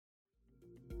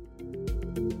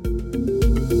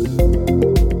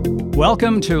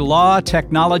Welcome to Law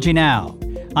Technology Now.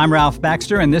 I'm Ralph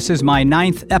Baxter, and this is my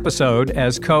 9th episode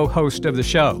as co-host of the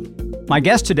show. My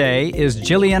guest today is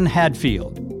Gillian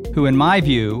Hadfield, who in my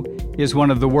view is one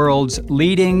of the world's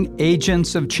leading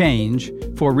agents of change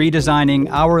for redesigning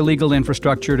our legal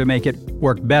infrastructure to make it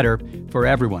work better for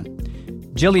everyone.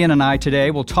 Gillian and I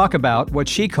today will talk about what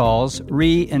she calls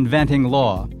reinventing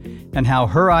law and how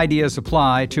her ideas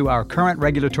apply to our current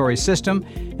regulatory system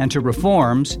and to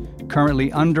reforms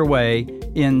currently underway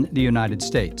in the United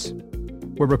States.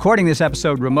 We're recording this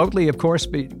episode remotely, of course,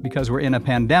 because we're in a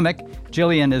pandemic.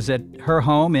 Gillian is at her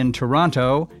home in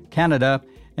Toronto, Canada,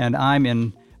 and I'm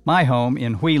in my home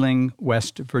in Wheeling,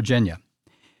 West Virginia.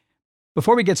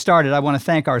 Before we get started, I want to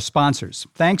thank our sponsors.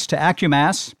 Thanks to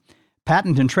Acumass,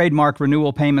 patent and trademark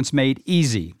renewal payments made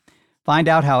easy. Find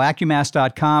out how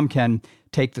Acumass.com can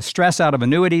take the stress out of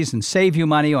annuities and save you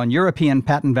money on European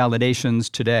patent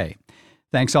validations today.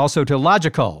 Thanks also to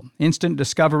Logical, instant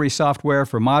discovery software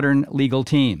for modern legal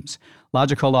teams.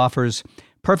 Logical offers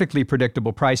perfectly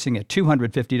predictable pricing at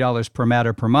 $250 per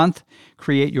matter per month.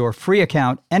 Create your free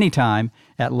account anytime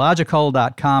at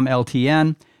logical.com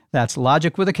LTN. That's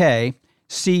logic with a K,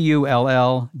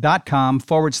 CULL.com/LTN.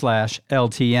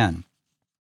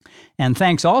 And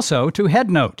thanks also to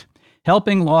HeadNote,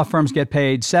 helping law firms get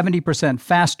paid 70%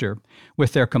 faster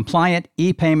with their compliant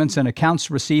e-payments and accounts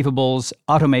receivables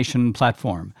automation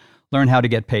platform. Learn how to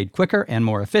get paid quicker and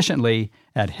more efficiently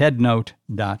at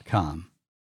headnote.com.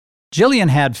 Gillian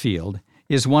Hadfield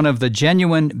is one of the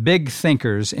genuine big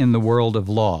thinkers in the world of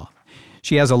law.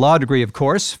 She has a law degree, of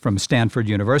course, from Stanford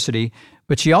University,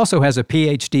 but she also has a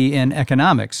PhD in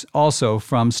economics, also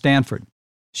from Stanford.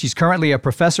 She's currently a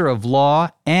professor of law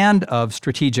and of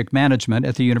strategic management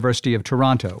at the University of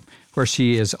Toronto, where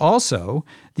she is also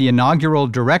the inaugural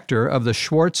director of the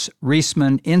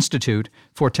Schwartz-Reisman Institute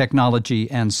for Technology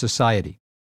and Society.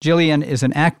 Gillian is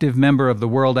an active member of the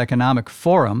World Economic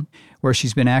Forum, where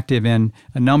she's been active in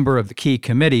a number of the key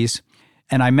committees.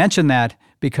 And I mention that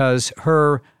because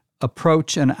her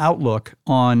approach and outlook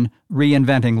on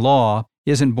reinventing law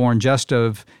isn't born just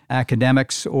of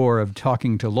academics or of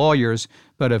talking to lawyers,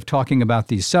 but of talking about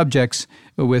these subjects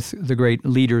with the great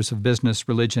leaders of business,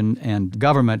 religion, and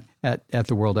government at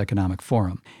the World Economic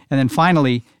Forum. And then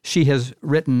finally, she has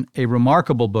written a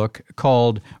remarkable book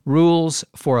called Rules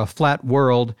for a Flat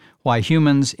World: Why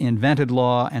Humans Invented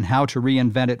Law and How to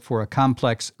Reinvent It for a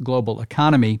Complex Global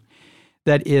Economy,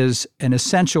 that is an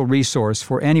essential resource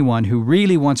for anyone who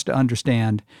really wants to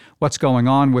understand what's going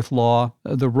on with law,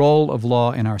 the role of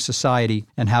law in our society,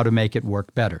 and how to make it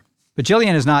work better. But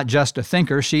Gillian is not just a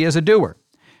thinker, she is a doer.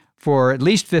 For at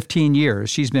least 15 years,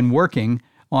 she's been working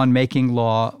on making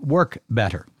law work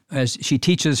better. As she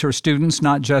teaches her students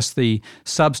not just the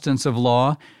substance of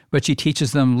law, but she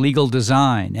teaches them legal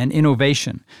design and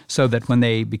innovation so that when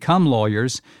they become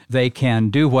lawyers, they can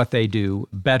do what they do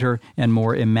better and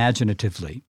more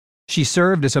imaginatively. She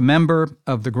served as a member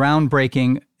of the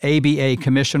groundbreaking ABA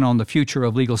Commission on the Future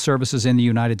of Legal Services in the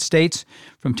United States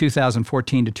from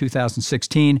 2014 to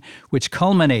 2016, which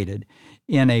culminated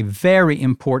in a very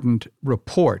important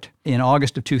report in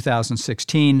August of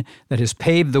 2016 that has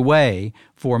paved the way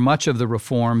for much of the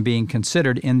reform being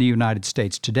considered in the United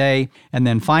States today. And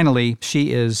then finally,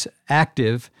 she is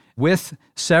active with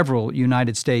several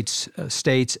United States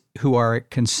states who are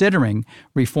considering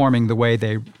reforming the way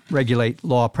they regulate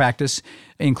law practice,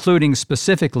 including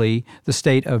specifically the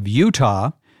state of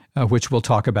Utah, which we'll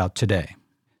talk about today.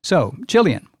 So,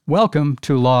 Gillian, welcome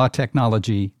to Law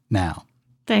Technology Now.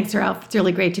 Thanks, Ralph. It's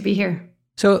really great to be here.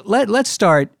 So let's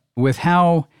start with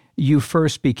how you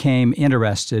first became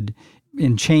interested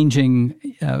in changing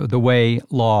the way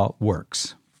law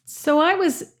works. So I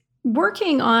was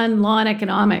working on law and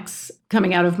economics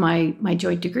coming out of my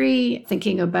joint degree,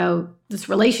 thinking about this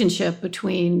relationship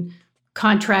between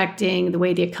contracting, the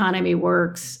way the economy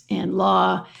works, and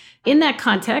law. In that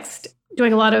context,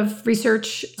 doing a lot of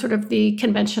research, sort of the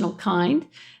conventional kind.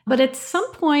 But at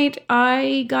some point,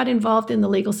 I got involved in the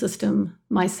legal system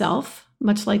myself,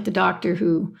 much like the doctor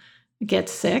who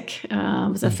gets sick.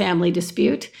 It was a family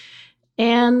dispute,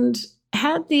 and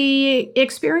had the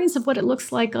experience of what it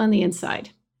looks like on the inside,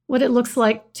 what it looks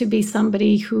like to be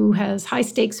somebody who has high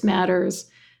stakes matters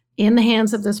in the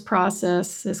hands of this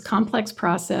process, this complex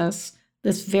process,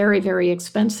 this very, very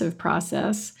expensive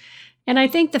process. And I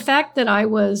think the fact that I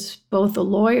was both a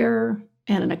lawyer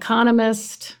and an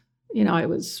economist, I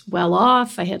was well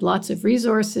off, I had lots of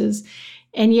resources,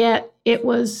 and yet it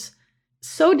was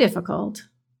so difficult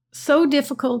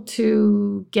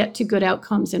to get to good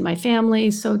outcomes in my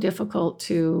family, so difficult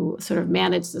to sort of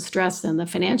manage the stress and the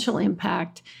financial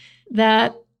impact,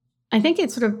 that I think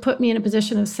it sort of put me in a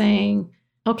position of saying,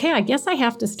 okay, I guess I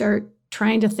have to start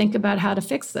trying to think about how to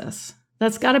fix this.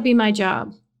 That's got to be my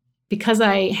job, because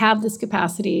I have this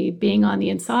capacity being on the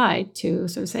inside to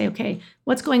sort of say, okay,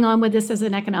 what's going on with this as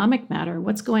an economic matter?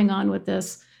 What's going on with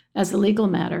this as a legal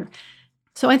matter?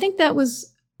 So I think that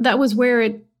was where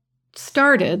it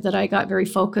started, that I got very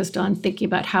focused on thinking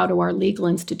about how do our legal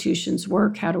institutions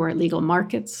work? How do our legal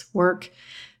markets work?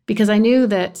 Because I knew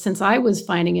that since I was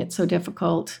finding it so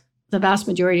difficult, the vast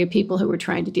majority of people who were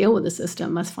trying to deal with the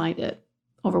system must find it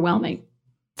overwhelming.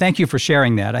 Thank you for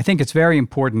sharing that. I think it's very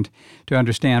important to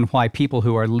understand why people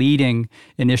who are leading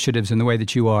initiatives in the way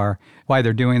that you are, why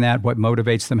they're doing that, what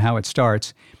motivates them, how it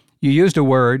starts. You used a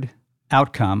word,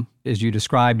 outcome, as you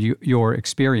described your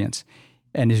experience.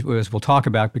 And as we'll talk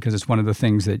about, because it's one of the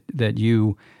things that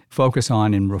you focus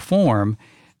on in reform,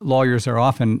 lawyers are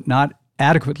often not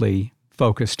adequately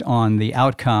focused on the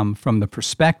outcome from the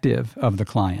perspective of the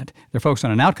client. They're focused on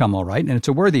an outcome, all right, and it's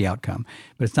a worthy outcome,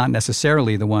 but it's not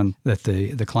necessarily the one that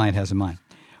the client has in mind.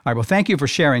 All right, well, thank you for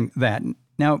sharing that.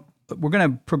 Now, we're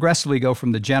going to progressively go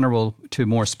from the general to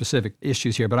more specific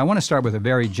issues here, but I want to start with a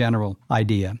very general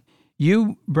idea.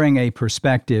 You bring a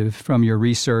perspective from your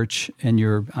research and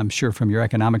I'm sure from your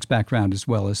economics background as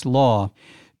well as law,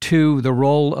 to the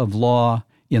role of law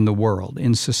in the world,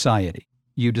 in society.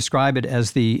 You describe it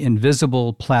as the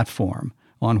invisible platform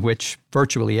on which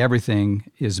virtually everything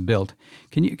is built.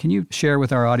 Can you share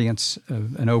with our audience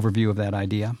an overview of that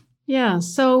idea? Yeah.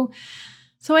 So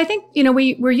I think,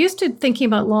 we're used to thinking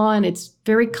about law, and it's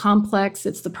very complex.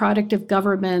 It's the product of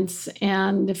governments.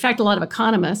 And in fact, a lot of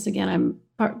economists, again, I'm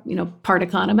part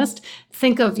economist,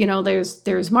 think of,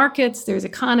 there's markets, there's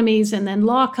economies, and then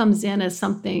law comes in as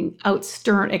something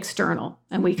external,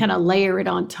 and we kind of layer it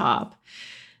on top.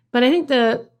 But I think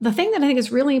the thing that I think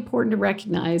is really important to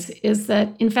recognize is that,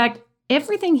 in fact,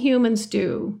 everything humans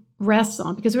do rests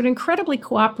on, because we're an incredibly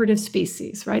cooperative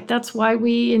species, right? That's why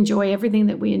we enjoy everything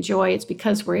that we enjoy. It's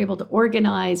because we're able to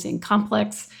organize in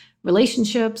complex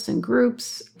relationships and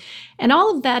groups. And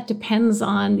all of that depends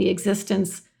on the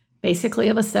existence, basically,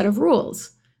 of a set of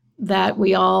rules that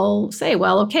we all say,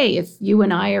 well, okay, if you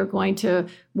and I are going to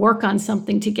work on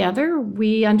something together,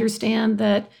 we understand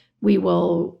that we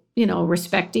will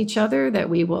respect each other, that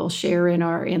we will share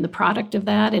in the product of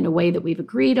that in a way that we've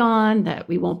agreed on, that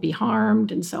we won't be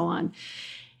harmed, and so on.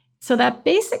 So that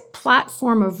basic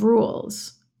platform of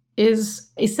rules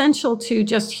is essential to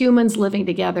just humans living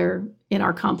together in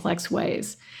our complex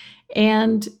ways.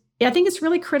 And I think it's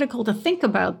really critical to think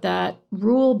about that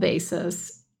rule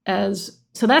basis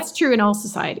so that's true in all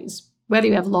societies, whether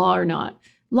you have law or not.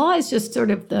 Law is just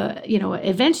sort of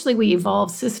eventually we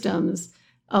evolve systems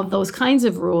of those kinds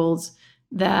of rules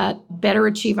that better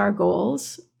achieve our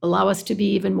goals, allow us to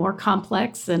be even more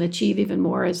complex and achieve even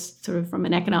more as sort of from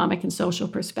an economic and social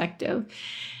perspective.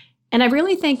 And I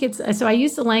really think so I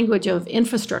use the language of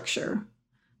infrastructure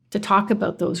to talk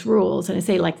about those rules. And I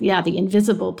say the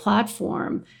invisible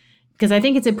platform, because I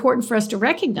think it's important for us to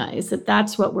recognize that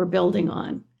that's what we're building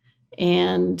on.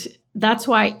 And that's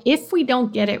why if we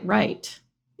don't get it right,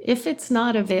 if it's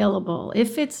not available,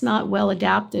 if it's not well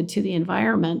adapted to the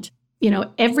environment,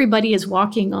 everybody is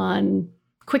walking on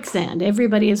quicksand.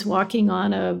 Everybody is walking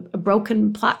on a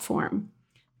broken platform.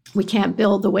 We can't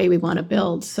build the way we want to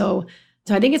build. So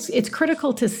I think it's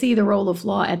critical to see the role of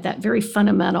law at that very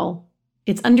fundamental.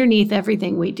 It's underneath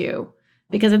everything we do,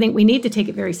 because I think we need to take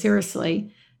it very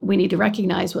seriously. We need to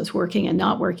recognize what's working and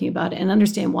not working about it, and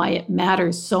understand why it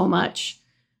matters so much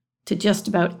to just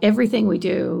about everything we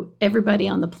do, everybody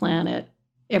on the planet,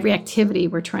 every activity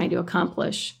we're trying to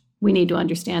accomplish. We need to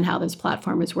understand how this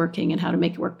platform is working and how to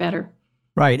make it work better.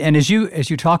 Right. And as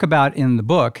you talk about in the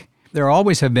book, there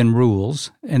always have been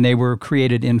rules, and they were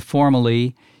created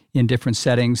informally in different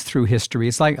settings through history.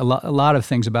 It's like a lot of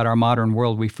things about our modern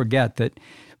world. We forget that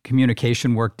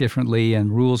communication worked differently and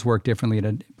rules worked differently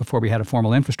before we had a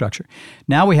formal infrastructure.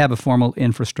 Now we have a formal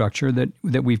infrastructure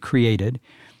that we've created.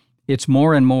 It's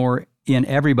more and more in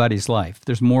everybody's life.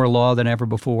 There's more law than ever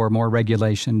before, more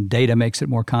regulation. Data makes it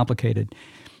more complicated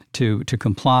to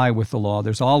comply with the law.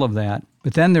 There's all of that.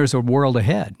 But then there's a world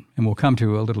ahead, and we'll come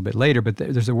to a little bit later, but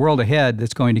there's a world ahead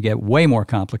that's going to get way more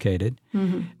complicated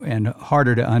and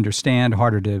harder to understand,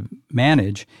 harder to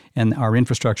manage, and our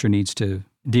infrastructure needs to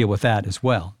deal with that as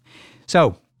well.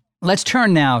 So let's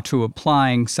turn now to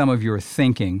applying some of your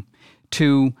thinking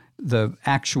to the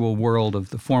actual world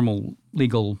of the formal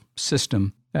legal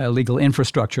system, legal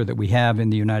infrastructure that we have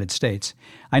in the United States.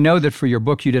 I know that for your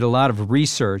book, you did a lot of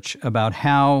research about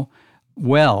how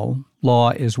well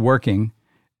law is working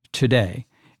today.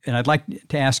 And I'd like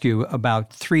to ask you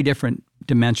about three different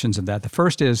dimensions of that. The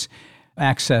first is,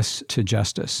 access to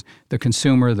justice, the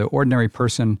consumer, the ordinary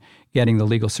person getting the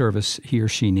legal service he or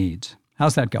she needs.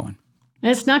 How's that going?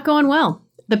 It's not going well.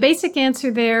 The basic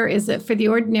answer there is that for the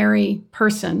ordinary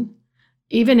person,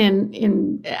 even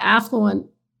in affluent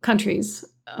countries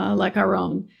like our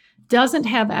own, doesn't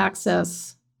have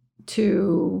access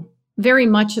to very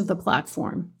much of the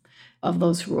platform of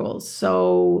those rules.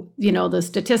 So, the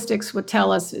statistics would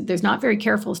tell us, there's not very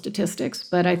careful statistics,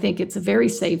 but I think it's a very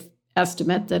safe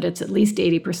estimate that it's at least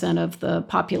 80% of the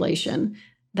population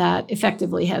that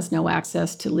effectively has no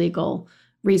access to legal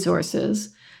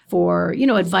resources for,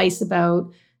 advice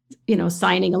about,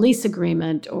 signing a lease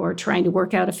agreement or trying to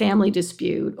work out a family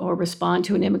dispute or respond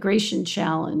to an immigration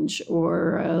challenge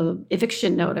or an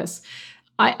eviction notice.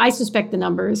 I suspect the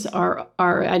numbers are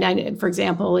for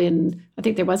example, I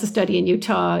think there was a study in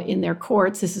Utah in their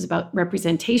courts. This is about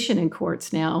representation in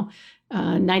courts now.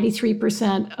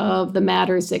 93% of the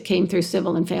matters that came through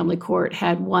civil and family court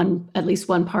had at least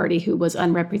one party who was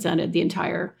unrepresented the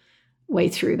entire way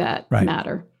through that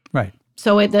matter. Right.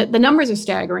 So the numbers are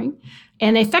staggering.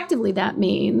 And effectively that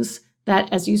means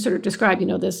that, as you sort of described,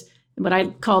 this, what I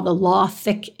call the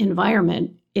law-thick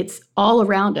environment, it's all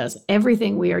around us.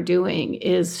 Everything we are doing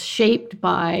is shaped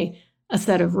by a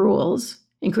set of rules,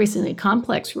 increasingly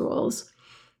complex rules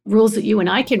that you and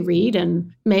I can read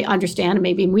and may understand, and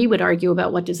maybe we would argue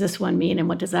about what does this one mean and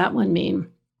what does that one mean.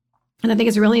 And I think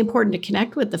it's really important to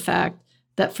connect with the fact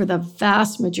that for the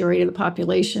vast majority of the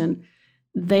population,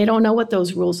 they don't know what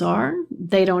those rules are.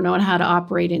 They don't know how to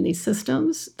operate in these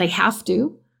systems. They have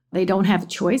to. They don't have a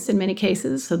choice in many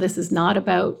cases. So this is not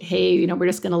about, hey, we're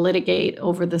just going to litigate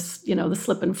over this, the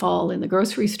slip and fall in the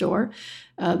grocery store.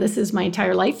 This is my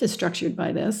entire life is structured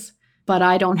by this. But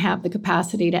I don't have the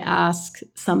capacity to ask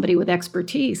somebody with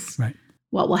expertise,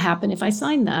 what will happen if I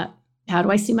sign that? How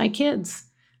do I see my kids?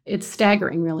 It's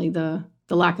staggering, really, the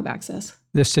lack of access.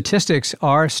 The statistics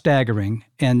are staggering,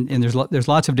 and there's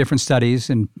lots of different studies,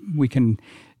 and we can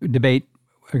debate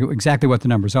exactly what the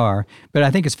numbers are. But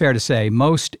I think it's fair to say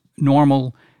most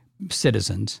normal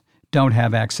citizens don't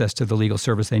have access to the legal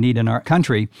service they need in our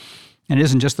country. And it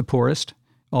isn't just the poorest,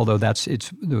 although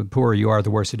it's the poorer you are,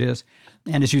 the worse it is.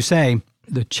 And as you say,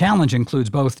 the challenge includes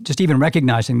both just even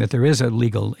recognizing that there is a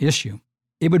legal issue.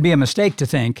 It would be a mistake to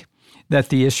think that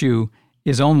the issue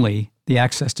is only the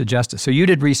access to justice. So you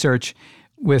did research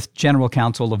with general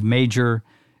counsel of major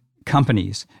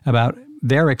companies about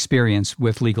their experience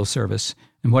with legal service.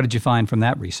 And what did you find from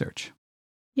that research?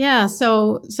 Yeah,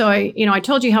 so I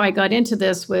told you how I got into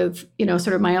this with,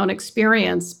 sort of my own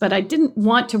experience, but I didn't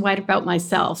want to write about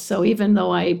myself. So even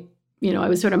though I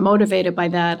was sort of motivated by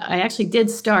that, I actually did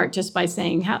start just by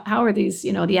saying, how are these,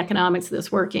 the economics of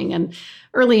this working? And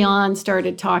early on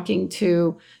started talking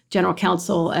to general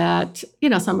counsel at,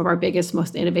 some of our biggest,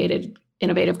 most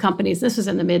innovative companies. This was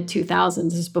in the mid-2000s.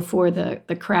 This is before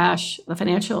the crash, the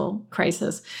financial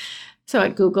crisis. So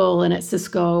at Google and at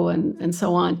Cisco and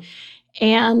so on.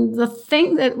 And the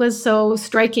thing that was so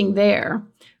striking there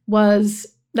was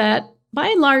that by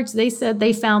and large, they said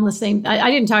they found the same.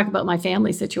 I didn't talk about my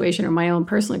family situation or my own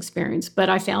personal experience, but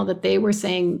I found that they were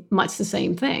saying much the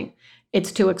same thing.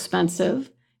 It's too expensive.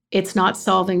 It's not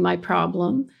solving my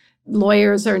problem.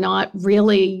 Lawyers are not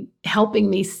really helping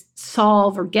me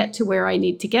solve or get to where I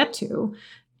need to get to.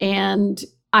 And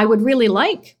I would really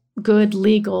like good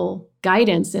legal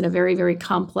guidance in a very, very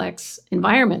complex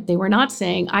environment. They were not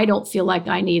saying, I don't feel like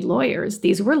I need lawyers.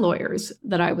 These were lawyers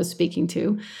that I was speaking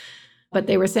to. But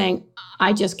they were saying,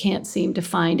 I just can't seem to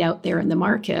find out there in the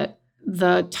market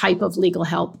the type of legal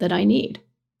help that I need,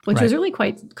 which was really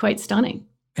quite stunning.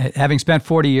 Having spent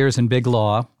 40 years in big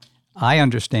law, I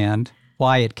understand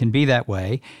why it can be that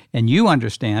way. And you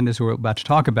understand, as we're about to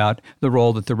talk about, the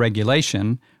role that the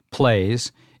regulation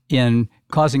plays in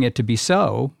causing it to be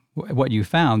so. What you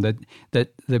found, that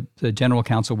the general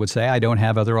counsel would say, I don't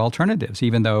have other alternatives,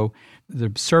 even though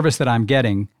the service that I'm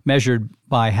getting, measured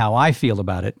by how I feel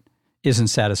about it, isn't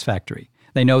satisfactory.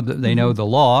 They know the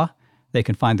law. They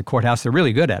can find the courthouse. They're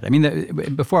really good at it. I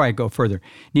mean, before I go further,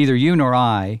 neither you nor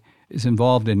I is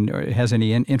involved in or has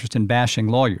any interest in bashing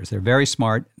lawyers. They're very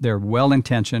smart. They're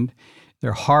well-intentioned.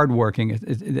 They're hardworking.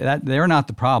 They're not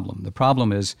the problem. The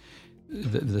problem is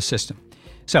the system.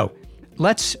 So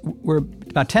we're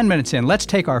about 10 minutes in. Let's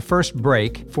take our first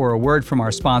break for a word from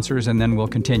our sponsors, and then we'll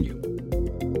continue.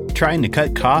 Trying to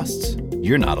cut costs?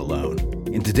 You're not alone.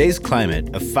 In today's climate,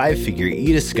 a 5-figure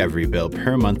e-discovery bill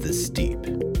per month is steep.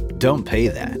 Don't pay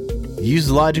that.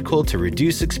 Use Logical to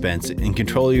reduce expense and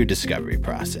control your discovery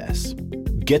process.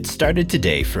 Get started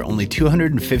today for only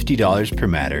 $250 per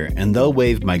matter, and they'll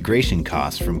waive migration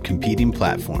costs from competing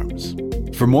platforms.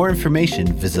 For more information,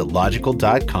 visit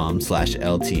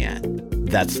logical.com/LTN.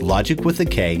 That's logic with a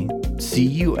K,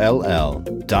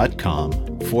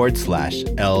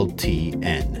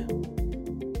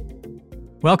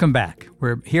 CULL.com/LTN. Welcome back.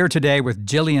 We're here today with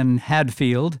Gillian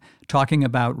Hadfield talking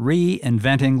about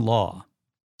reinventing law.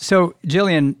 So,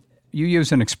 Gillian, you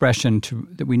use an expression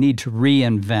that we need to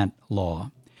reinvent law.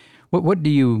 What do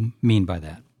you mean by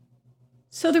that?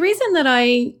 So the reason that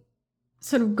I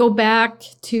sort of go back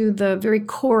to the very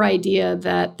core idea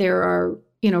that there are,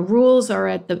 rules are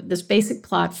at this basic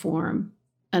platform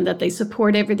and that they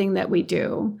support everything that we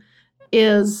do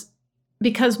is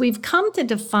because we've come to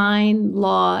define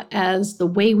law as the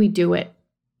way we do it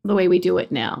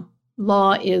now.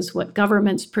 Law is what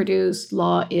governments produce.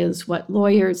 Law is what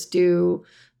lawyers do.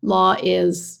 Law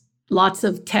is lots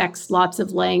of text, lots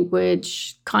of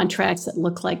language, contracts that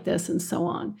look like this, and so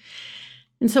on.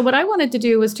 And so what I wanted to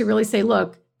do was to really say,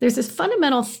 look, there's this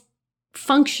fundamental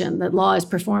function that law is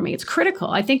performing. It's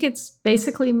critical. I think it's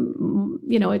basically,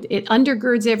 it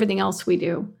undergirds everything else we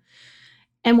do.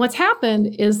 And what's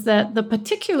happened is that the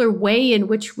particular way in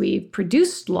which we've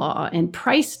produced law and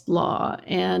priced law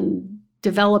and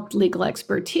developed legal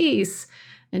expertise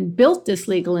and built this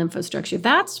legal infrastructure,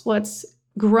 that's what's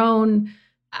grown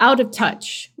out of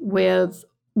touch with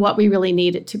what we really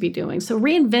need it to be doing. So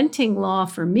reinventing law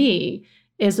for me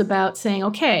is about saying,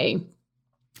 okay,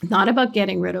 not about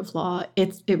getting rid of law.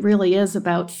 It really is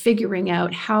about figuring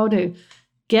out how to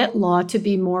get law to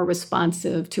be more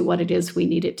responsive to what it is we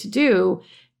need it to do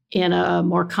in a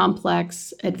more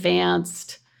complex,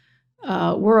 advanced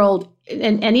world,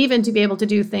 and even to be able to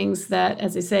do things that,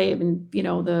 as I say,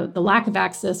 the lack of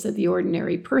access that the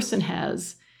ordinary person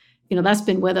has, that's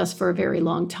been with us for a very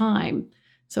long time.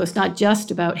 So it's not just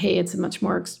about, hey, it's a much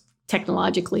more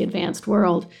technologically advanced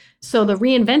world. So the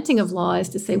reinventing of law is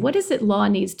to say, what is it law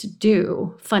needs to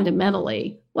do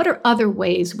fundamentally? What are other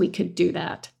ways we could do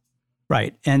that?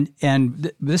 Right. And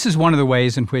this is one of the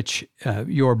ways in which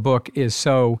your book is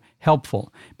so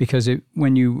helpful, because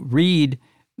when you read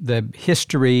the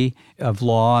history of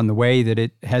law and the way that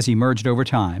it has emerged over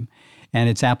time and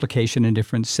its application in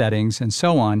different settings and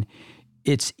so on,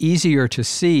 it's easier to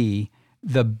see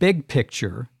the big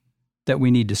picture that we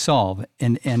need to solve.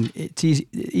 And it's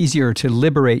easier to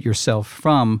liberate yourself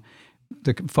from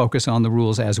the focus on the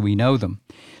rules as we know them.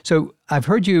 So I've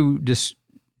heard you just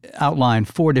outline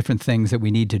 4 different things that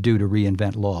we need to do to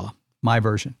reinvent law, my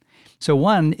version. So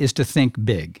one is to think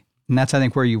big. And that's, I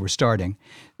think, where you were starting.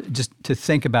 Just to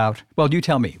think about, well, you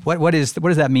tell me, what does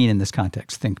that mean in this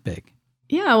context, think big?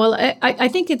 Yeah, well, I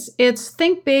think it's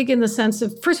think big in the sense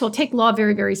of, first of all, take law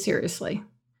very, very seriously.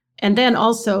 And then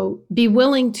also be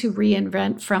willing to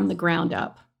reinvent from the ground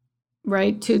up,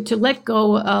 right? To let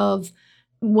go of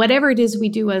whatever it is we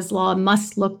do as law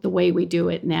must look the way we do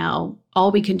it now.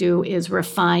 All we can do is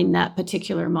refine that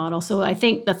particular model. So I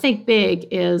think the think big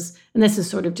is, and this is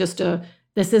sort of just a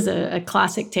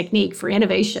classic technique for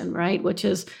innovation, right? Which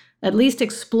is at least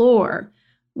explore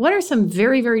what are some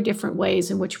very, very different ways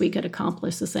in which we could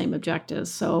accomplish the same objectives.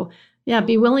 So yeah,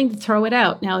 be willing to throw it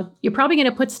out. Now, you're probably going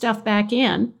to put stuff back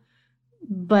in,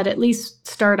 but at least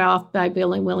start off by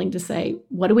being willing to say,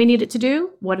 what do we need it to do?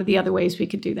 What are the other ways we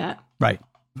could do that? Right.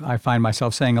 I find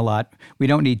myself saying a lot, we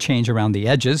don't need change around the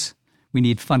edges. We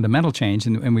need fundamental change,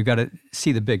 and we've got to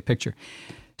see the big picture.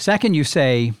 Second, you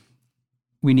say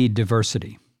we need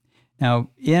diversity. Now,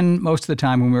 in most of the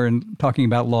time when we're talking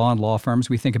about law and law firms,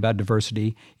 we think about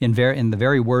diversity in the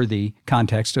very worthy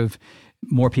context of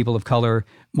more people of color,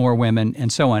 more women,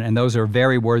 and so on. And those are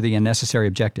very worthy and necessary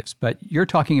objectives. But you're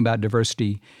talking about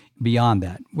diversity beyond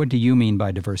that. What do you mean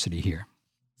by diversity here?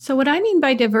 So what I mean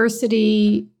by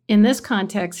diversity in this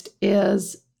context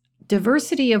is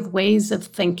diversity of ways of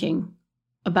thinking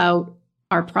about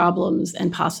our problems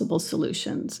and possible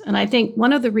solutions. And I think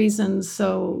one of the reasons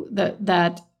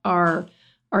that our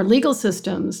legal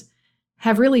systems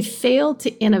have really failed to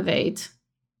innovate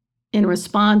in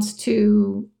response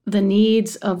to the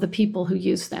needs of the people who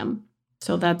use them.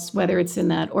 So that's whether it's in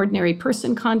that ordinary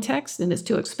person context and it's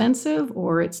too expensive,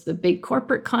 or it's the big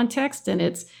corporate context and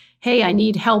it's, hey, I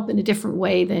need help in a different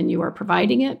way than you are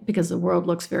providing it because the world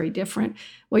looks very different.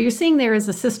 What you're seeing there is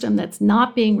a system that's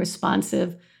not being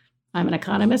responsive, I'm an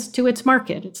economist, to its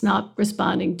market. It's not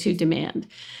responding to demand.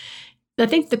 I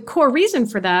think the core reason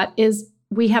for that is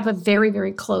we have a very,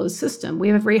 very closed system. We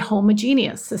have a very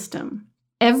homogeneous system.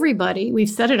 We've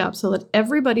set it up so that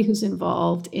everybody who's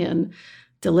involved in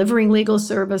delivering legal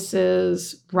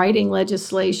services, writing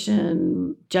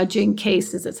legislation, judging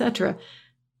cases, et cetera,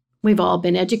 We've all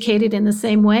been educated in the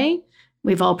same way.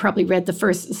 We've all probably read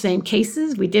the same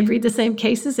cases. We did read the same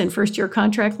cases in first-year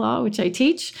contract law, which I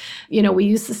teach. We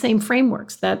use the same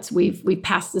frameworks. We've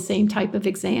passed the same type of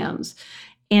exams.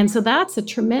 And so that's a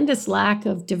tremendous lack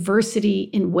of diversity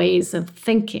in ways of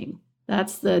thinking.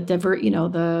 That's the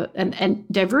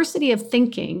diversity of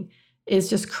thinking is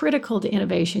just critical to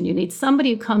innovation. You need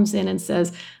somebody who comes in and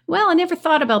says, well, I never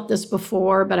thought about this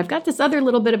before, but I've got this other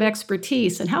little bit of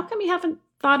expertise. And how come you haven't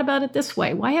thought about it this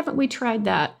way? Why haven't we tried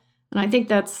that? And I think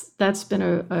that's been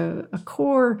a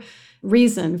core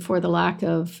reason for the lack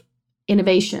of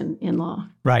innovation in law.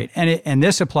 Right. And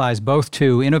this applies both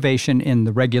to innovation in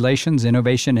the regulations,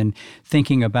 innovation in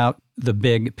thinking about the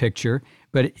big picture,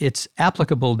 but it's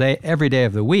applicable every day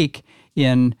of the week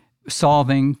in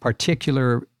solving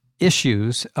particular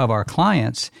issues of our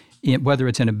clients, whether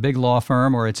it's in a big law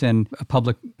firm or it's in a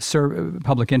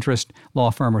public interest law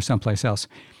firm or someplace else.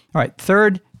 All right.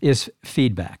 Third is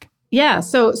feedback. Yeah.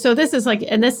 So this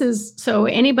is so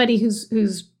anybody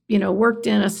who's worked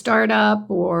in a startup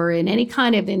or in any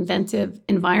kind of inventive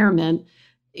environment,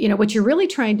 what you're really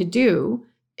trying to do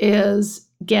is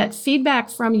get feedback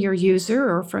from your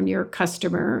user or from your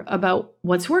customer about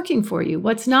what's working for you,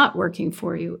 what's not working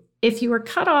for you. If you are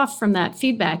cut off from that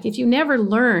feedback, if you never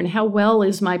learn how well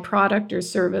is my product or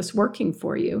service working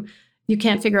for you, you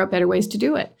can't figure out better ways to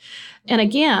do it. And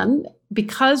again,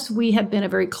 because we have been a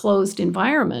very closed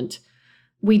environment,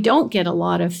 we don't get a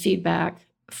lot of feedback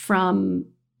from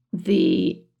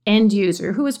the end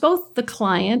user, who is both the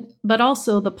client, but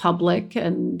also the public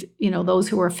and, those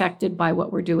who are affected by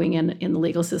what we're doing in the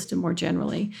legal system more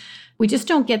generally. We just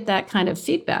don't get that kind of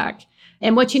feedback.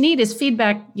 And what you need is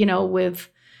feedback,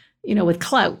 with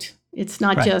clout. It's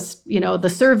not right. just, the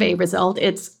survey result.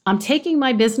 It's, I'm taking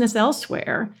my business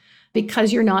elsewhere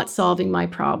because you're not solving my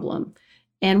problem.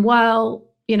 And while,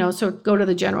 so go to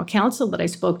the general counsel that I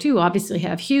spoke to, obviously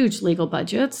have huge legal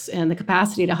budgets and the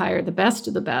capacity to hire the best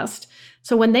of the best.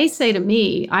 So when they say to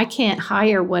me, I can't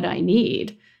hire what I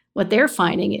need, what they're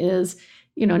finding is,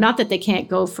 not that they can't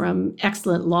go from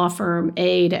excellent law firm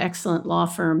A to excellent law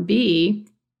firm B,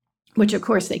 which of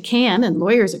course they can, and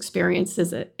lawyers experience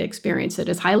it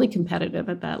as highly competitive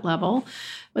at that level.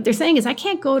 What they're saying is, I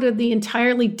can't go to the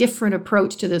entirely different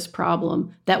approach to this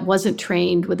problem that wasn't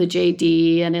trained with a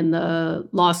JD and in the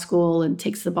law school and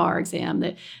takes the bar exam,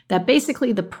 that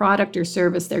basically the product or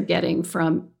service they're getting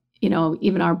from,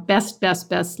 even our best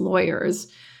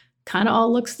lawyers kind of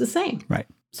all looks the same. Right.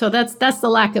 So that's the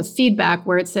lack of feedback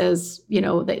where it says,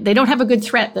 they don't have a good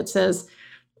threat that says,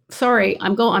 sorry,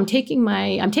 I'm taking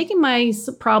my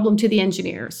problem to the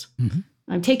engineers. Mm-hmm.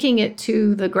 I'm taking it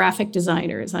to the graphic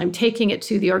designers. I'm taking it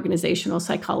to the organizational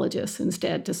psychologists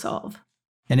instead to solve.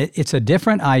 And it's a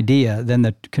different idea than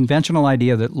the conventional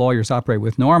idea that lawyers operate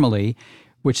with normally,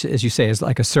 which, as you say, is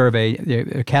like a survey,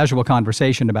 a casual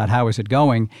conversation about how is it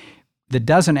going, that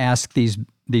doesn't ask these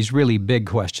really big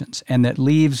questions and that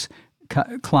leaves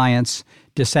clients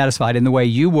dissatisfied in the way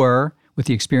you were with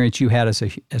the experience you had as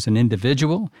an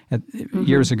individual mm-hmm.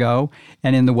 years ago,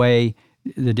 and in the way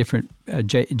the different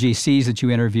GCs that you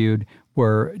interviewed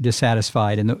were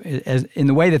dissatisfied in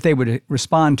the way that they would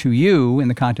respond to you in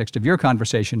the context of your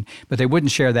conversation, but they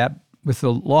wouldn't share that with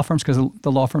the law firms because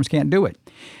the law firms can't do it.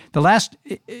 The last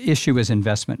issue is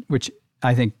investment, which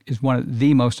I think is one of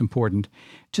the most important.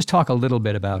 Just talk a little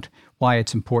bit about why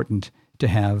it's important to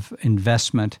have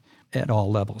investment at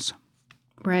all levels.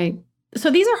 Right. So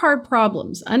these are hard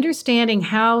problems, understanding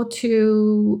how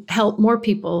to help more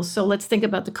people. So let's think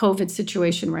about the COVID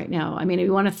situation right now. I mean, if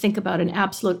you want to think about an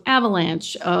absolute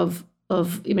avalanche of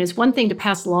it's one thing to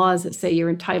pass laws that say you're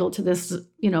entitled to this,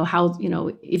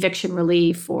 eviction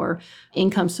relief or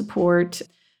income support,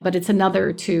 but it's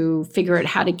another to figure out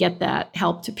how to get that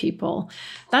help to people.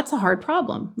 That's a hard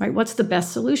problem, right? What's the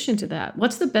best solution to that?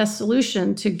 What's the best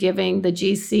solution to giving the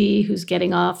GC who's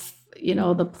getting off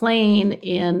the plane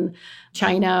in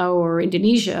China or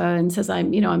Indonesia and says, I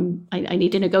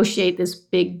need to negotiate this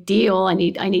big deal. I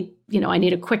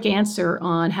need a quick answer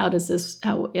on how do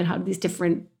these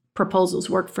different proposals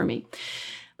work for me?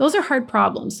 Those are hard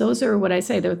problems. Those are what I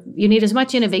say, you need as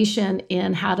much innovation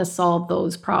in how to solve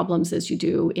those problems as you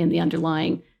do in the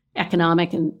underlying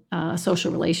economic and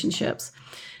social relationships.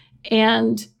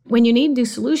 And when you need new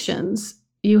solutions,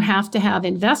 you have to have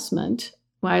investment,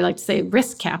 what I like to say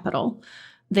risk capital,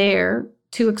 there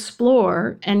to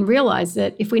explore and realize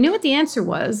that if we knew what the answer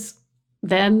was,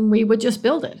 then we would just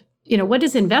build it. what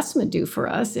does investment do for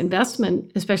us?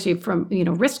 Investment, especially from,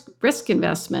 risk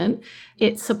investment,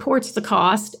 it supports the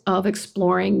cost of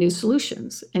exploring new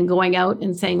solutions and going out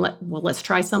and saying, let's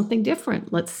try something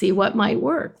different. Let's see what might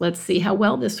work. Let's see how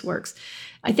well this works.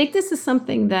 I think this is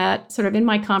something that sort of in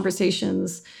my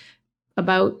conversations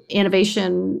about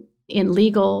innovation in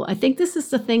legal, I think this is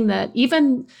the thing that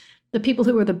even the people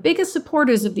who were the biggest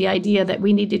supporters of the idea that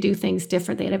we need to do things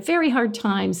different, they had a very hard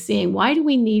time seeing, why do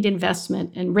we need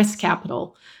investment and risk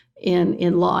capital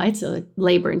in law? It's a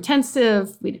labor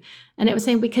intensive. And it was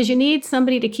saying, because you need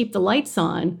somebody to keep the lights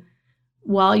on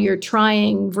while you're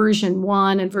trying version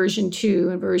 1 and version 2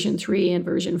 and version 3 and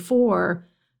version 4,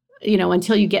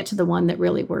 until you get to the one that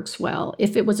really works well.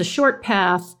 If it was a short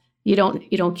path, you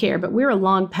don't care, but we're a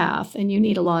long path, and you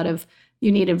need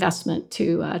investment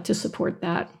to support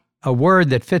that. A word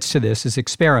that fits to this is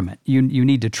experiment. You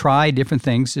need to try different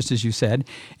things, just as you said,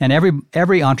 and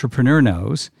every entrepreneur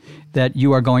knows that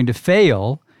you are going to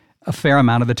fail a fair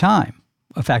amount of the time.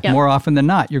 In fact, more often than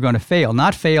not, you're going to fail.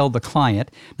 Not fail the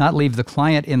client, not leave the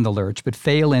client in the lurch, but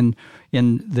fail in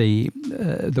the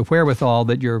wherewithal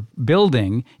that you're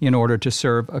building in order to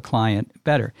serve a client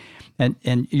better.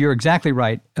 And you're exactly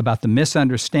right about the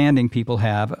misunderstanding people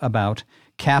have about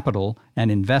capital and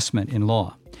investment in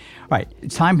law. All right,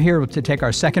 it's time here to take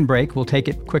our second break. We'll take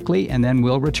it quickly, and then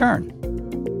we'll return.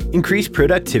 Increase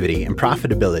productivity and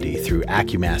profitability through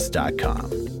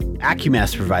Acumass.com.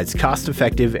 Acumass provides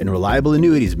cost-effective and reliable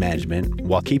annuities management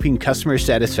while keeping customer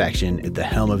satisfaction at the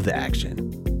helm of the action.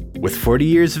 With 40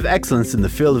 years of excellence in the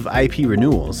field of IP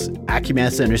renewals,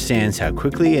 Acumass understands how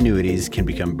quickly annuities can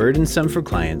become burdensome for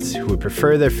clients who would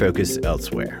prefer their focus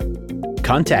elsewhere.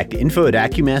 Contact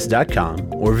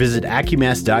info@Acumass.com or visit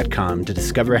Acumass.com to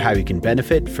discover how you can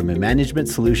benefit from a management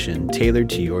solution tailored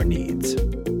to your needs.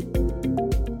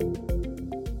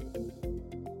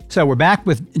 So we're back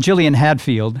with Gillian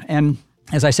Hadfield. And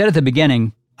as I said at the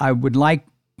beginning, I would like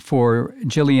for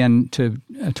Gillian to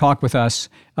talk with us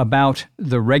about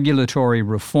the regulatory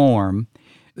reform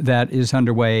that is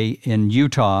underway in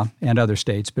Utah and other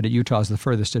states, but Utah is the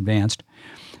furthest advanced.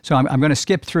 So I'm going to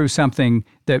skip through something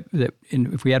that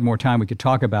if we had more time, we could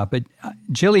talk about. But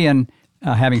Gillian,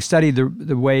 having studied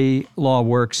the way law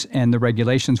works and the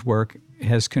regulations work,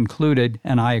 has concluded,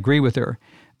 and I agree with her,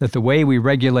 that the way we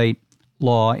regulate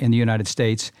law in the United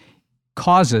States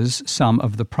causes some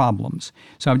of the problems.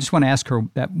 So I just want to ask her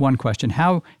that one question.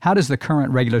 How does the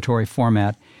current regulatory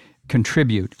format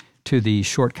contribute to the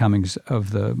shortcomings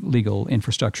of the legal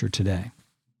infrastructure today?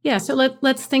 Yeah, so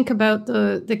let's think about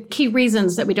the key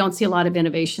reasons that we don't see a lot of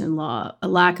innovation in law: a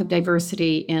lack of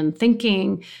diversity in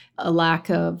thinking, a lack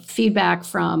of feedback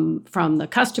from the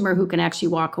customer who can actually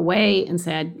walk away and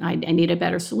say, I need a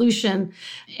better solution,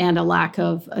 and a lack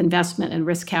of investment and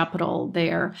risk capital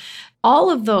there. All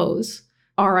of those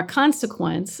are a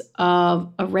consequence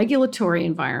of a regulatory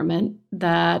environment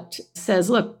that says,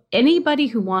 look, anybody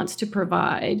who wants to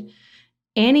provide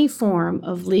any form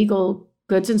of legal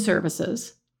goods and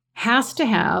services has to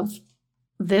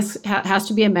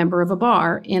be a member of a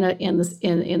bar in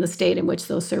the state in which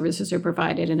those services are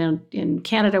provided. And in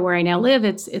Canada, where I now live,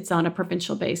 it's on a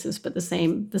provincial basis, but the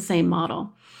same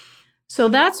model. So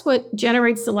that's what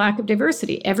generates the lack of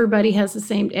diversity. Everybody has the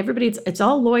same. It's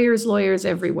all lawyers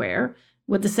everywhere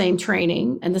with the same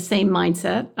training and the same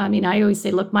mindset. I mean, I always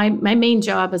say, look, my main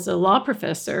job as a law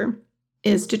professor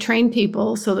is to train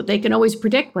people so that they can always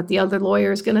predict what the other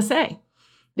lawyer is going to say.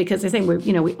 Because they think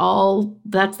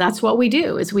that's what we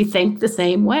do, is we think the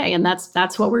same way. And that's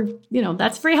what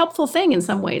that's a very helpful thing in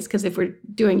some ways, because if we're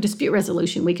doing dispute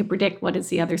resolution, we can predict what is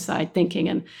the other side thinking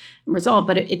and resolve.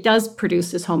 But it does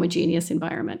produce this homogeneous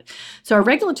environment. So our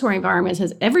regulatory environment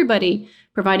says everybody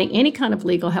providing any kind of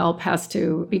legal help has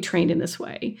to be trained in this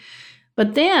way.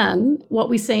 But then what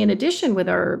we say in addition with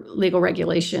our legal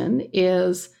regulation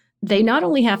is they not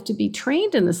only have to be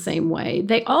trained in the same way,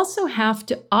 they also have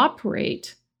to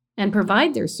operate and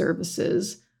provide their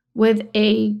services with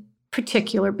a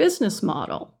particular business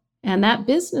model. And that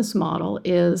business model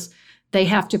is they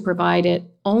have to provide it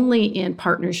only in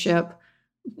partnership.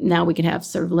 Now we can have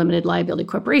sort of limited liability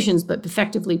corporations, but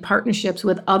effectively partnerships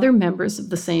with other members of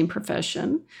the same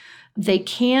profession. They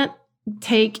can't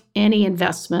take any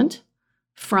investment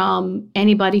from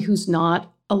anybody who's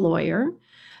not a lawyer.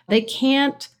 They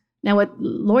can't. Now, what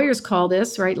lawyers call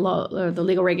this, right, the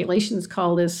legal regulations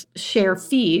call this share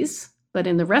fees, but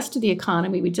in the rest of the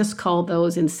economy, we just call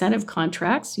those incentive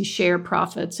contracts. You share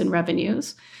profits and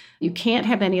revenues. You can't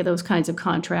have any of those kinds of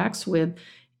contracts with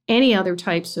any other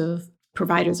types of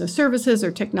providers of services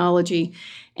or technology.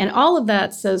 And all of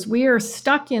that says we are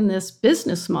stuck in this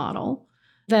business model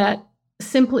that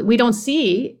simply we don't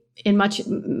see in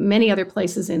many other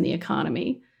places in the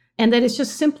economy, and that it's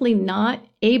just simply not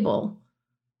able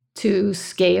to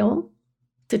scale,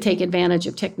 to take advantage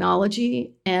of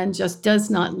technology, and just does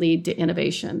not lead to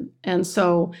innovation. And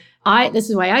so this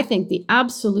is why I think the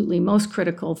absolutely most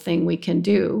critical thing we can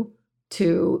do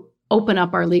to open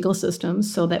up our legal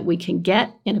systems so that we can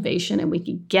get innovation and we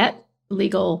can get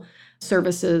legal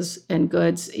services and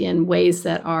goods in ways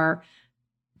that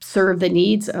serve the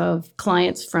needs of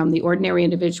clients from the ordinary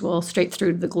individual straight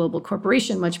through to the global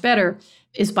corporation much better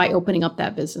is by opening up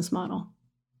that business model.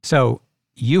 So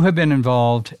you have been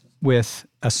involved with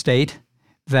a state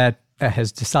that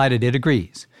has decided it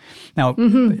agrees. Now,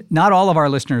 not all of our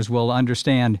listeners will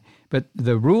understand, but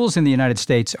the rules in the United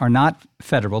States are not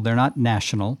federal. They're not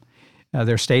national.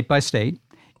 They're state by state.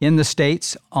 In the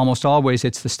states, almost always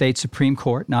it's the state Supreme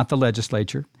Court, not the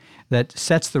legislature, that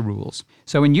sets the rules.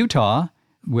 So in Utah,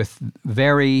 with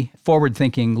very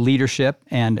forward-thinking leadership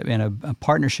and in a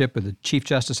partnership with the Chief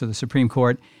Justice of the Supreme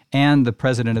Court and the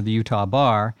President of the Utah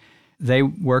Bar, they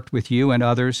worked with you and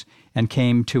others and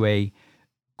came to a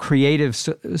creative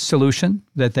solution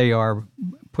that they are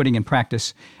putting in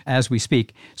practice as we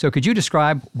speak. So could you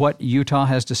describe what Utah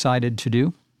has decided to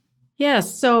do?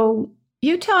 Yes. So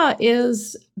Utah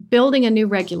is building a new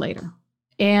regulator.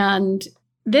 And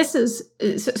this is,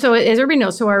 so as everybody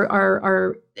knows, so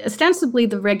our ostensibly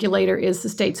the regulator is the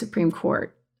state Supreme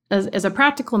Court. As a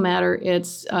practical matter,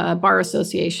 it's bar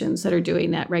associations that are doing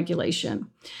that regulation.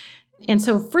 And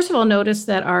so first of all, notice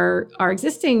that our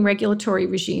existing regulatory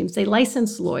regimes, they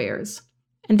license lawyers.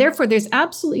 And therefore, there's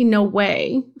absolutely no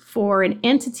way for an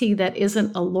entity that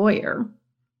isn't a lawyer,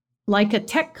 like a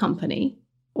tech company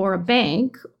or a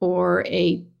bank or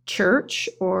a church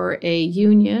or a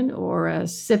union or a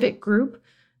civic group,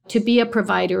 to be a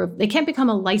provider they can't become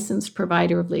a licensed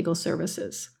provider of legal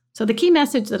services. So the key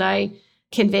message that I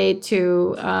conveyed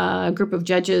to a group of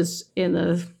judges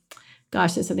I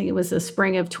think it was the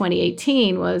spring of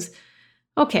 2018 was,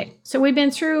 okay, so we've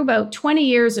been through about 20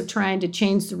 years of trying to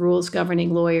change the rules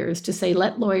governing lawyers to say,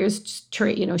 let lawyers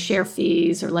share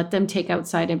fees or let them take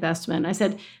outside investment. I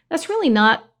said, that's really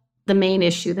not the main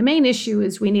issue. The main issue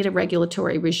is we need a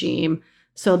regulatory regime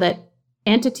so that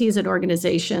entities and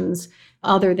organizations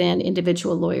other than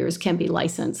individual lawyers can be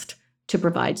licensed to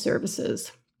provide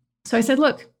services. So I said,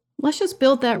 look, let's just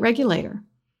build that regulator.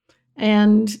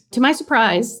 And to my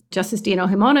surprise, Justice Dino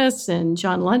Himones and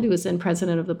John Lund, who was then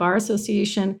president of the Bar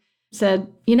Association,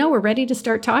 said, we're ready to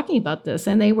start talking about this.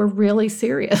 And they were really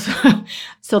serious.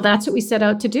 So that's what we set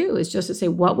out to do, is just to say,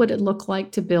 what would it look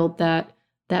like to build that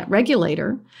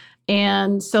regulator?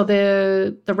 And so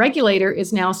the regulator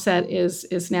is now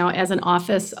is now as an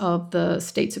office of the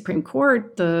state Supreme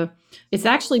Court. It's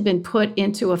actually been put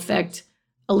into effect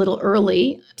a little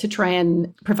early to try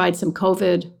and provide some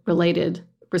COVID-related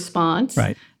response,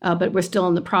 right? But we're still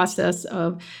in the process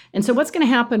of. And so what's going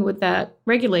to happen with that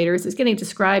regulator is it's getting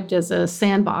described as a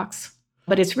sandbox,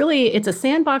 but it's a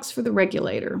sandbox for the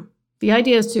regulator. The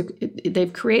idea is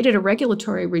they've created a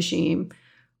regulatory regime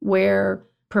where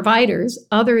providers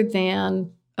other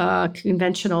than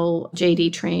conventional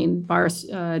JD-trained bar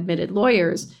admitted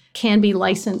lawyers can be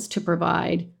licensed to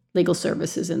provide legal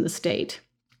services in the state.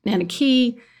 And a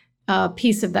key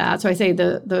piece of that, so I say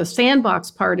the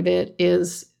sandbox part of it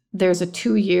is there's a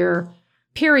 2-year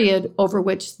period over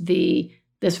which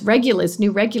this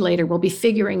new regulator will be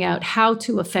figuring out how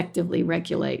to effectively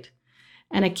regulate.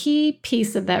 And a key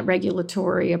piece of that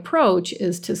regulatory approach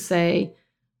is to say,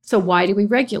 so why do we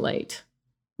regulate?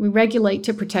 We regulate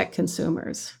to protect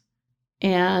consumers.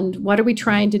 And what are we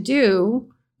trying to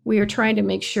do? We are trying to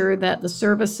make sure that the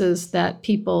services that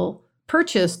people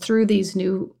purchase through these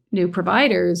new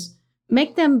providers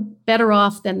make them better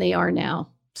off than they are now.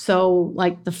 So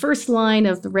like the first line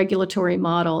of the regulatory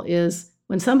model is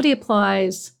when somebody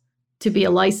applies to be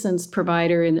a licensed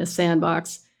provider in this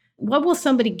sandbox, what will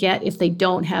somebody get if they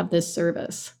don't have this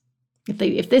service?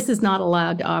 If this is not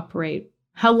allowed to operate,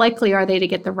 how likely are they to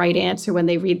get the right answer when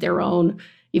they read their own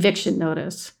eviction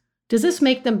notice? Does this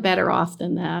make them better off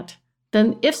than that?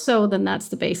 Then if so, then that's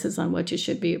the basis on which it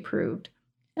should be approved.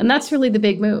 And that's really the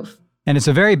big move. And it's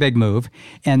a very big move.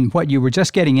 And what you were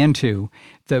just getting into,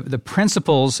 the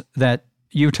principles that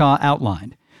Utah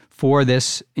outlined for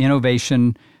this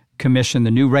innovation commission, the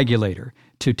new regulator,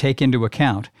 to take into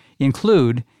account,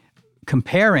 include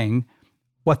comparing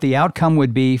what the outcome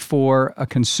would be for a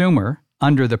consumer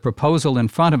under the proposal in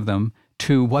front of them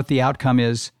to what the outcome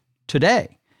is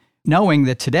today, knowing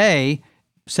that today,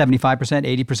 75%,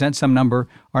 80%, some number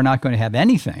are not going to have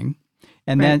anything.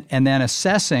 And right. then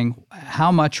assessing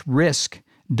how much risk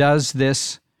does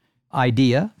this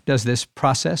idea, does this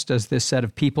process, does this set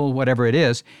of people, whatever it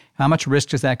is, how much risk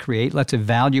does that create? Let's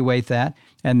evaluate that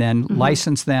and then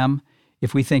license them.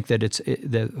 If we think that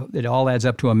it all adds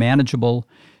up to a manageable,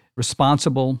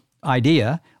 responsible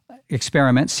idea,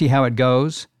 experiment, see how it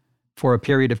goes for a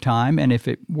period of time. And if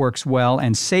it works well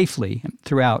and safely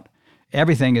throughout,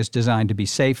 everything is designed to be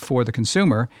safe for the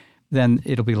consumer, then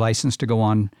it'll be licensed to go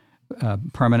on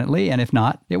permanently. And if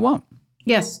not, it won't.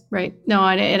 Yes, right. No,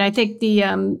 and I think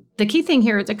the key thing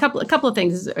here is a couple of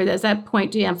things. As that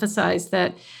point to emphasize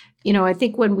that, I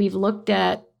think when we've looked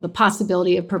at the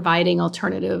possibility of providing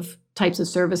alternative types of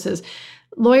services,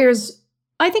 lawyers,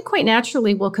 I think quite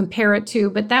naturally will compare it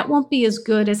to, but that won't be as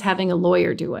good as having a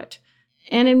lawyer do it.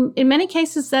 And in many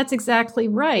cases, that's exactly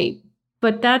right.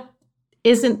 But that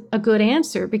isn't a good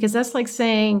answer, because that's like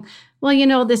saying,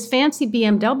 well, this fancy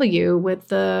BMW with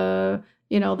the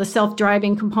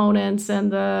self-driving components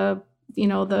and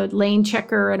the lane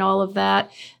checker and all of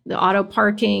that, the auto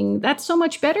parking, that's so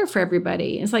much better for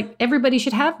everybody. It's like everybody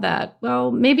should have that. Well,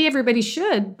 maybe everybody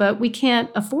should, but we can't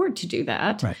afford to do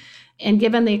that. Right. And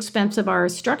given the expense of our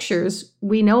structures,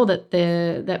 we know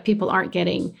that people aren't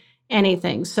getting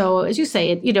anything. So as you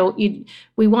say,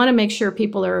 we want to make sure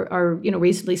people are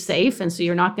reasonably safe. And so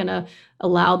you're not going to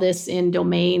allow this in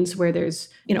domains where there's,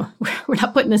 we're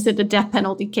not putting this into death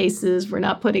penalty cases. We're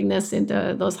not putting this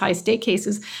into those high stake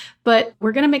cases, but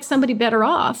we're going to make somebody better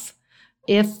off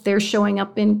if they're showing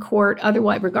up in court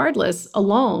otherwise, regardless,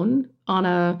 alone on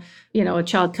a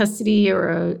child custody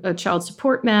or a child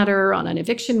support matter, on an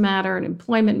eviction matter, an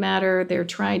employment matter. They're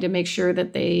trying to make sure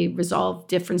that they resolve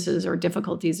differences or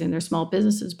difficulties in their small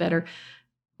businesses better.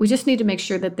 We just need to make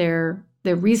sure that they're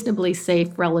reasonably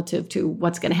safe relative to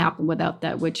what's going to happen without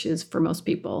that, which is, for most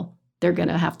people, they're going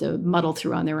to have to muddle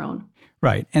through on their own.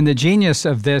 Right. And the genius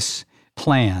of this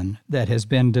plan that has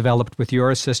been developed with your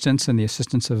assistance and the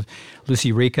assistance of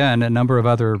Lucy Rica and a number of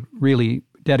other really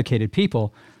dedicated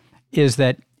people is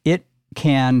that it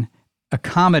can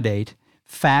accommodate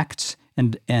facts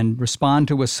and respond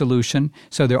to a solution.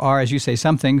 So there are, as you say,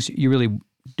 some things you really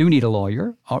do need a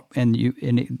lawyer,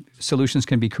 and solutions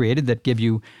can be created that give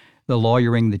you the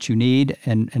lawyering that you need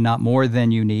and not more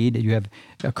than you need. You have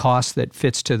a cost that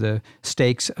fits to the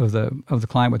stakes of the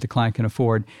client, what the client can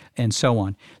afford, and so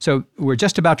on. So we're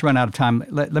just about to run out of time.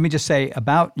 Let me just say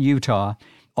about Utah,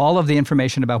 all of the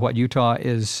information about what Utah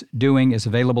is doing is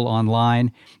available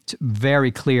online. It's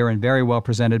very clear and very well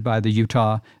presented by the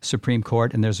Utah Supreme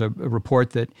Court. And there's a report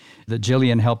that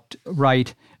Jillian helped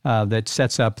write that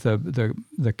sets up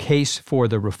the case for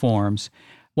the reforms.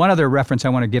 One other reference I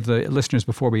want to give the listeners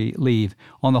before we leave,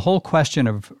 on the whole question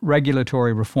of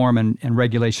regulatory reform and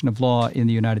regulation of law in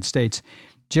the United States,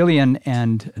 Jillian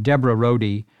and Deborah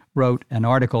Rohde wrote an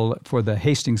article for the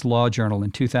Hastings Law Journal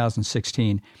in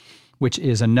 2016, which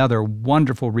is another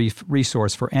wonderful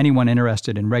resource for anyone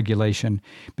interested in regulation,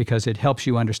 because it helps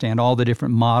you understand all the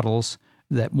different models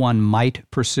that one might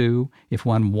pursue if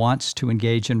one wants to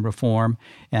engage in reform,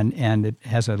 and it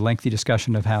has a lengthy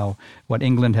discussion of what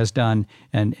England has done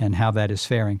and how that is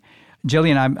faring.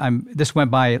 Jillian, this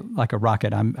went by like a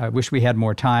rocket. I wish we had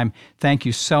more time. Thank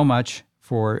you so much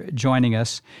for joining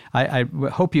us. I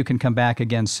hope you can come back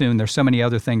again soon. There's so many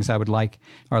other things I would like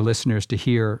our listeners to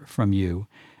hear from you.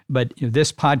 But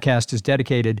this podcast is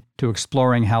dedicated to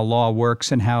exploring how law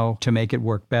works and how to make it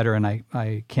work better. And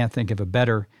I can't think of a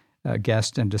better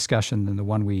guest and discussion than the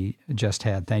one we just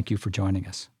had. Thank you for joining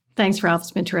us. Thanks, Ralph.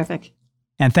 It's been terrific.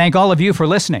 And thank all of you for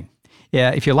listening.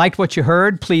 If you liked what you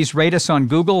heard, please rate us on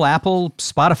Google, Apple,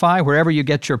 Spotify, wherever you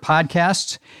get your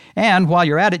podcasts. And while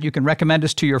you're at it, you can recommend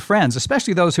us to your friends,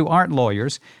 especially those who aren't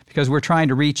lawyers, because we're trying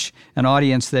to reach an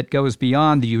audience that goes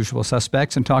beyond the usual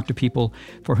suspects and talk to people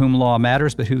for whom law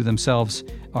matters, but who themselves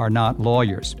are not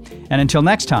lawyers. And until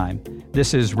next time,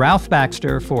 this is Ralph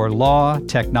Baxter for Law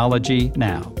Technology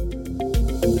Now.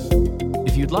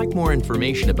 If you'd like more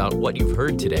information about what you've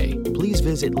heard today, please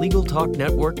visit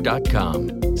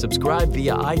LegalTalkNetwork.com. Subscribe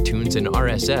via iTunes and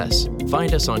RSS.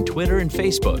 Find us on Twitter and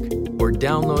Facebook, or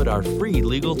download our free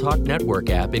Legal Talk Network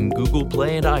app in Google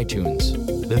Play and iTunes.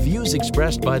 The views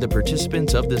expressed by the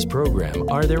participants of this program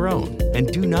are their own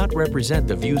and do not represent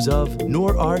the views of,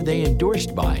 nor are they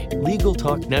endorsed by, Legal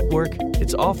Talk Network,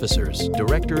 its officers,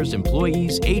 directors,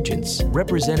 employees, agents,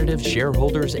 representatives,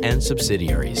 shareholders, and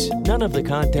subsidiaries. None of the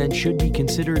content should be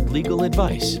considered legal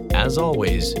advice. As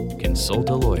always, consult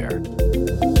a lawyer.